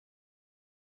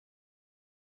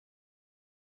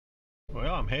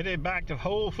Well, I'm headed back to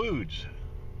Whole Foods.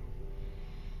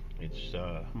 It's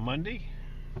Monday,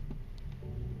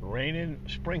 raining,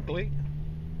 sprinkly,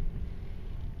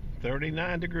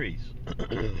 39 degrees.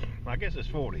 I guess it's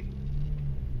 40.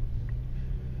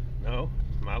 No,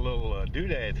 my little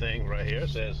doodad thing right here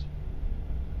says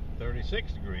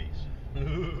 36 degrees.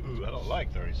 Ooh, I don't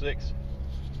like 36.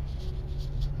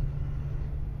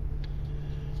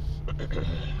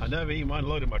 I never even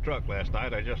unloaded my truck last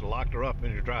night. I just locked her up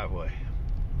in the driveway.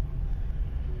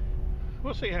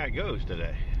 We'll see how it goes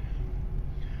today.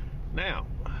 Now,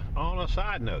 on a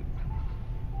side note,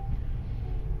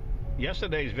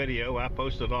 yesterday's video I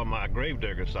posted on my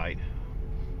Gravedigger site,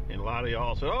 and a lot of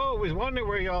y'all said, oh, I was wondering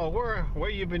where y'all were,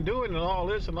 what you've been doing and all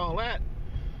this and all that.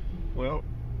 Well,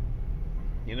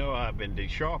 you know, I've been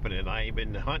sharpening. I ain't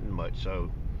been hunting much,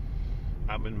 so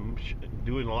I've been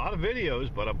doing a lot of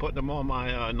videos, but I'm putting them on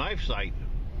my knife site,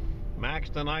 Max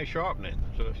the Knife Sharpening.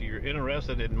 So if you're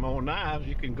interested in more knives,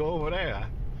 you can go over there.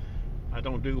 I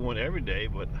don't do one every day,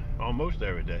 but almost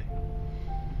every day.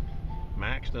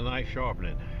 Max the Knife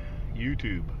Sharpening,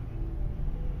 YouTube.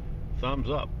 Thumbs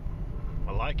up,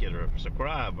 I like it, or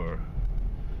subscribe, or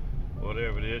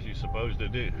whatever it is you're supposed to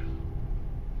do.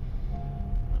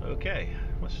 Okay,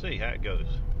 let's see how it goes.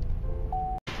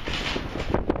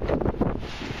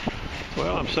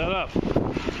 Well, I'm set up.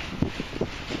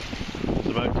 It's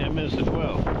about 10 minutes to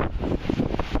 12.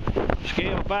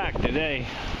 Scale back today.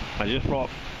 I just brought,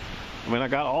 I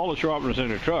got all the sharpeners in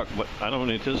the truck, but I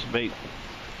don't anticipate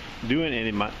doing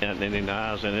any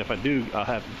knives, and if I do, I'll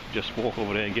have to just walk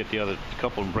over there and get the other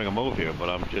couple and bring them over here, but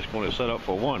I'm just going to set up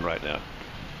for one right now.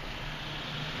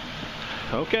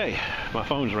 Okay, my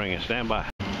phone's ringing. Stand by.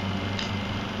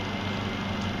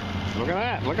 Look at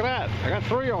that, look at that. I got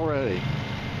 3 already.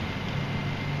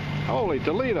 Holy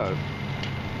Toledo.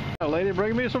 Lady,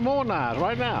 bring me some more knives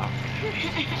right now.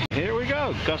 Here we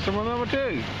go, customer number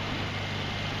 2.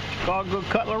 Chicago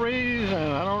Cutleries,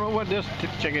 and I don't know what this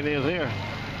chicken is here.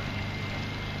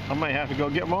 I may have to go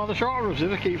get my other sharpeners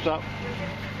if it keeps up.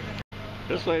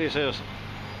 This lady says,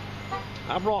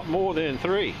 I brought more than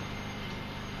 3.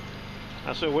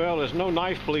 I said, well, there's no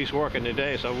knife police working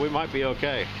today, so we might be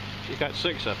okay. She's got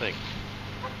 6, I think.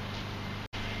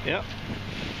 Yep.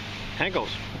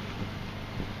 Henkel's.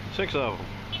 6 of them.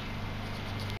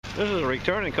 This is a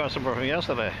returning customer from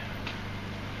yesterday.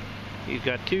 He's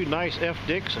got 2 nice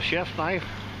F-Dicks, a chef's knife,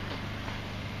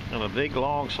 and a big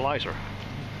long slicer.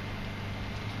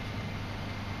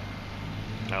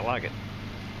 I like it.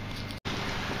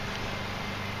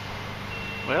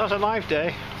 Well, it's a knife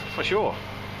day, for sure.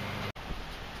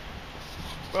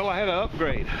 Well, I had to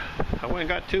upgrade. I went and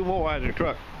got 2 more out of the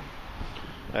truck.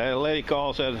 A lady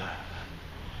called, said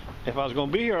if I was going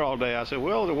to be here all day. I said,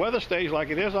 well, the weather stays like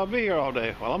it is, I'll be here all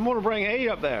day. Well, I'm going to bring 8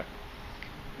 up there.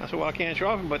 I said, well, I can't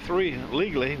sharpen but 3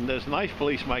 legally, and this knife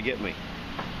police might get me.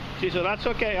 She said, that's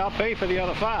okay, I'll pay for the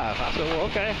other 5. I said, well,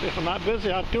 okay, if I'm not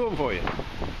busy, I'll do them for you.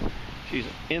 She's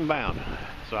inbound.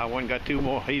 So I went and got 2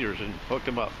 more heaters and hooked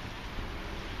them up.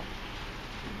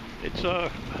 It's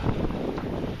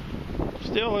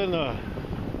still in the,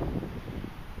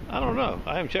 I don't know,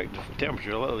 I haven't checked the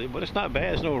temperature lately, but it's not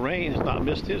bad. It's no rain, it's not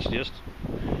misty, it's just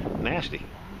nasty,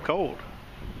 cold.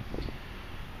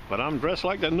 But I'm dressed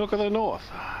like the Nook of the North.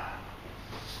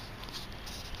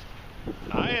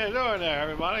 How you doing there,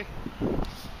 everybody?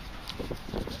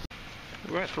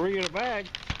 We got 3 in a bag.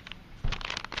 I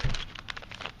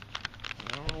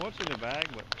don't know what's in the bag,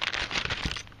 but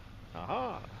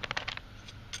aha!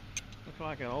 Looks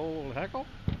like an old Heckle.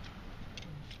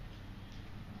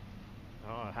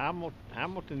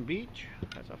 Hamilton Beach.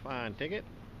 That's a fine ticket.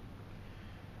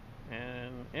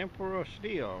 And Emperor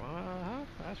Steel.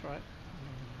 That's right.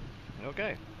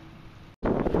 Okay.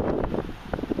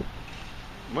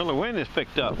 Well, the wind has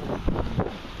picked up.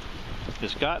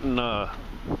 It's gotten a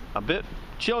bit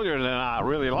chillier than I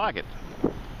really like it.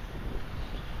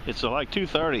 It's like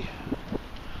 2:30,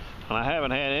 and I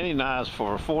haven't had any knives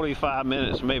for 45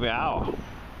 minutes, maybe an hour.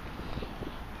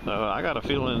 So I got a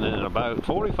feeling in about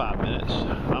 45 minutes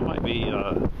I might be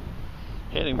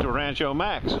heading to Rancho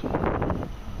Max,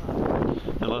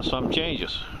 unless something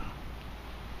changes.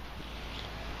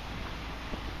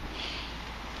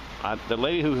 The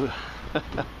lady who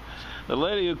the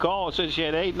lady who called said she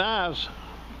had 8 knives.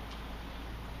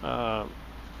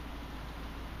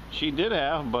 She did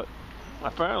have, but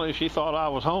apparently she thought I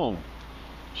was home.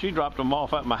 She dropped them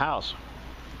off at my house.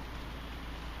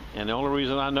 And the only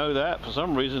reason I know that, for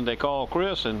some reason, they called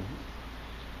Chris and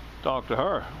talked to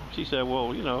her. She said,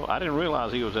 well, you know, I didn't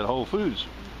realize he was at Whole Foods.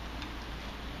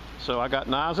 So I got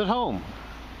knives at home.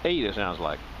 8, it sounds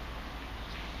like.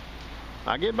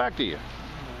 I'll get back to you.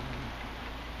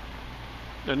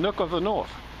 The Nook of the North.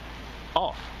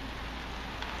 Off.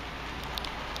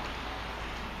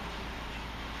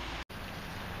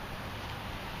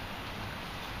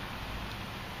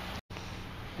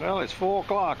 Well, it's 4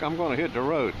 o'clock. I'm going to hit the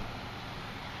road.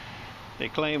 They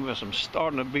claim there's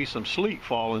starting to be some sleet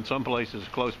falling some places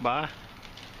close by.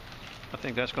 I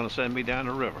think that's going to send me down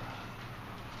the river.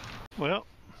 Well,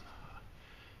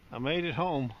 I made it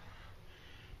home.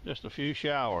 Just a few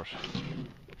showers.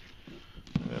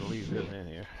 I gotta leave this in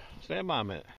here. Stand by a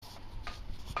minute.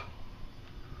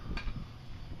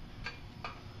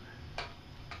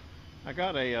 I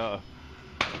got a,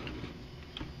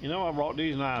 you know, I brought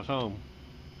these knives home.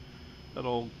 That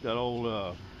old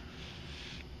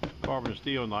carbon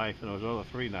steel knife and those other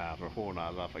 3 knives or 4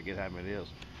 knives. I forget how many it is.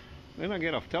 Then I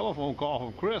get a telephone call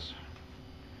from Chris.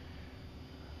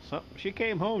 She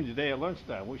came home today at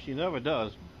lunchtime, which she never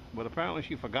does, but apparently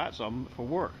she forgot something for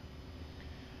work.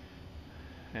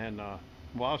 And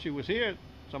while she was here,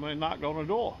 somebody knocked on the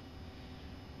door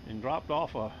and dropped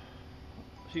off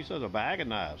she says, a bag of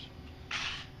knives.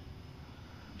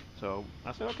 So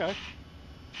I said, okay.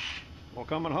 Well,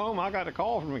 coming home, I got a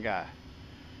call from a guy.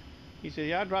 He said,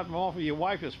 yeah, I dropped them off for your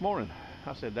wife this morning.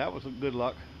 I said, that was a good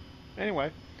luck.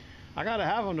 Anyway, I got to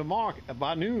have them tomorrow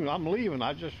by noon. I'm leaving.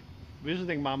 I'm just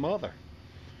visiting my mother.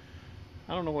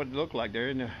 I don't know what it looked like. They're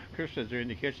in the, Chris says they're in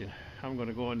the kitchen. I'm going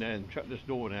to go in there and shut this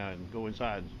door down and go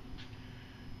inside and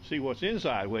see what's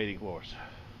inside waiting for us.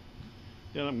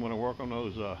 Then I'm going to work on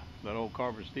those that old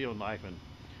carbon steel knife and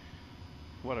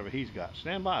whatever he's got.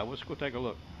 Stand by. Let's go take a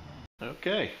look.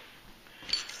 Okay.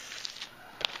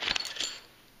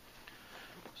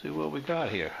 See what we got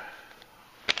here.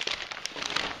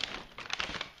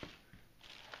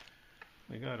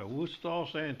 We got a Woodstall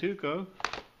Santuco.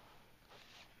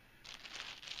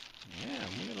 Yeah,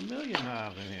 we got a million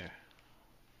knives in here.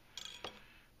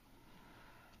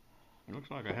 Looks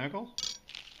like a Henkel.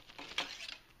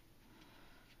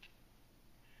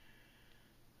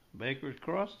 Baker's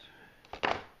Crust.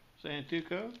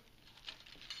 Santuco.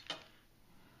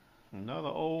 Another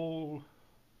old,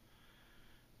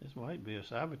 this might be a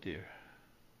Sabatier.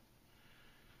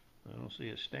 I don't see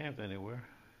it stamped anywhere.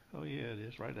 Oh yeah, it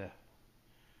is right there.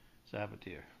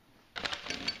 Sabatier.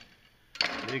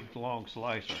 Big long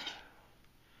slicer.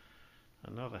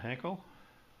 Another Henkel.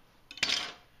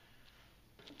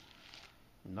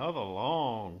 Another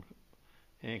long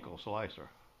Henkel slicer.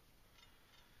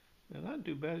 They're not in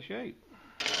too bad shape.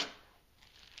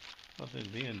 Nothing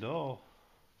being dull.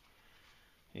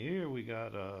 Here we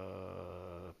got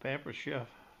a Pampered Chef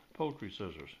poultry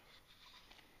scissors.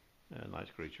 A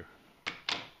nice creature.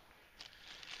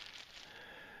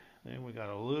 Then we got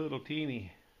a little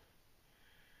teeny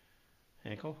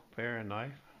Henkel paring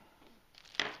knife.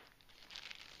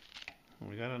 And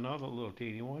we got another little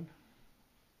teeny one.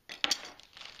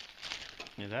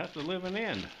 And that's the living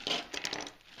end.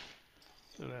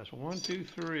 So that's 1, 2,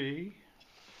 3,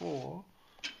 4,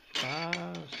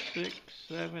 5, 6,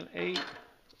 7, 8,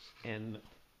 and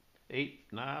 8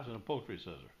 knives and a poultry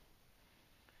scissor.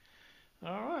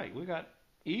 All right, we got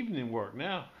evening work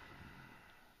now.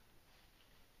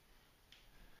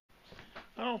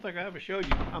 I don't think I ever showed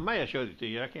you. I may have showed it to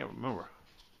you. I can't remember.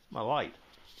 My light.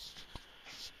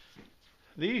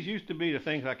 These used to be the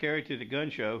things I carried to the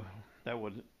gun show that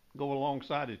would go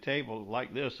alongside the table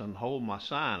like this and hold my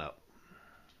sign up.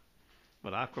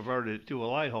 But I've converted it to a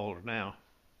light holder now.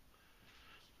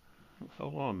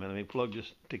 Hold on a minute. Let me plug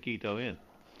this taquito in.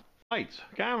 Lights,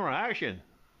 camera, action.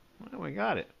 Well, we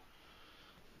got it.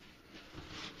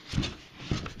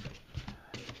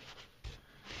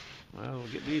 Well, we'll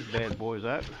get these bad boys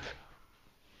out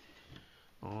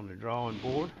on the drawing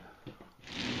board.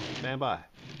 Stand by.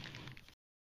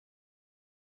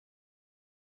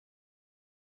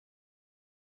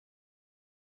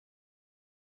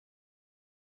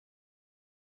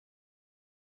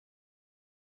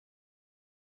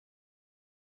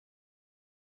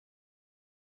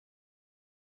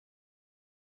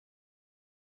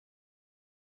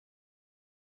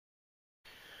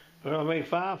 Well, I made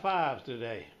 5 5s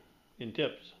today in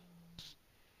tips.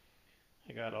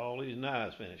 I got all these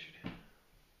knives finished.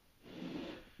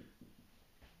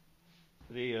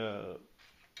 The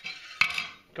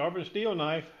carbon steel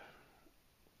knife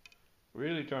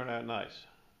really turned out nice.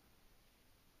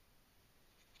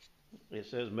 It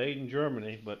says made in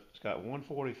Germany, but it's got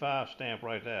 145 stamp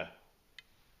right there.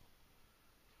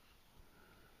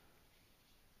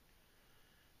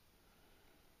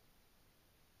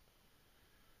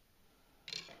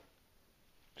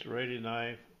 Serrated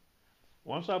knife.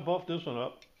 Once I buffed this one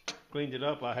up, cleaned it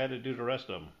up, I had to do the rest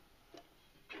of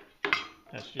them.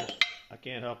 That's just, I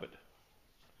can't help it.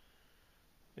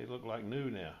 They look like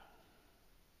new now.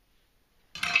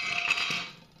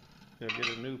 They'll get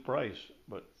a new price,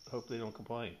 but hope they don't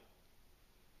complain.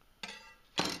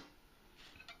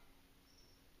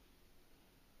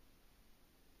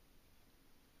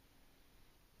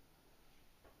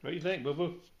 What do you think, Boo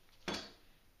Boo?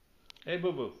 Hey,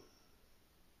 Boo Boo.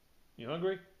 You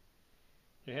hungry?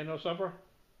 You had no supper?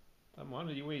 I'm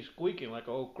wondering you ain't squeaking like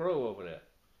an old crow over there.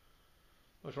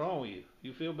 What's wrong with you?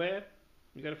 You feel bad?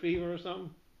 You got a fever or something?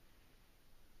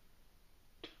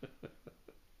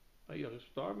 Are you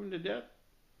starving to death?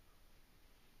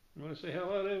 You want to say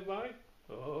hello to everybody?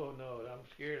 Oh no, I'm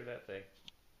scared of that thing.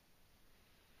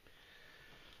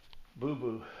 Boo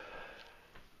Boo.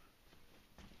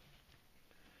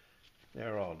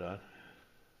 They're all done.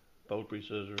 Poultry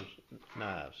scissors,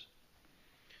 knives.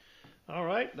 All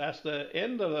right, that's the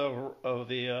end of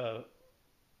the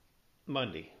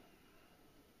Monday.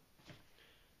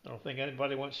 I don't think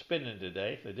anybody went spinning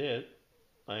today. If they did,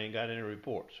 I ain't got any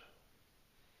reports.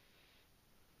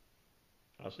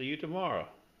 I'll see you tomorrow.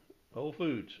 Whole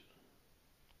Foods.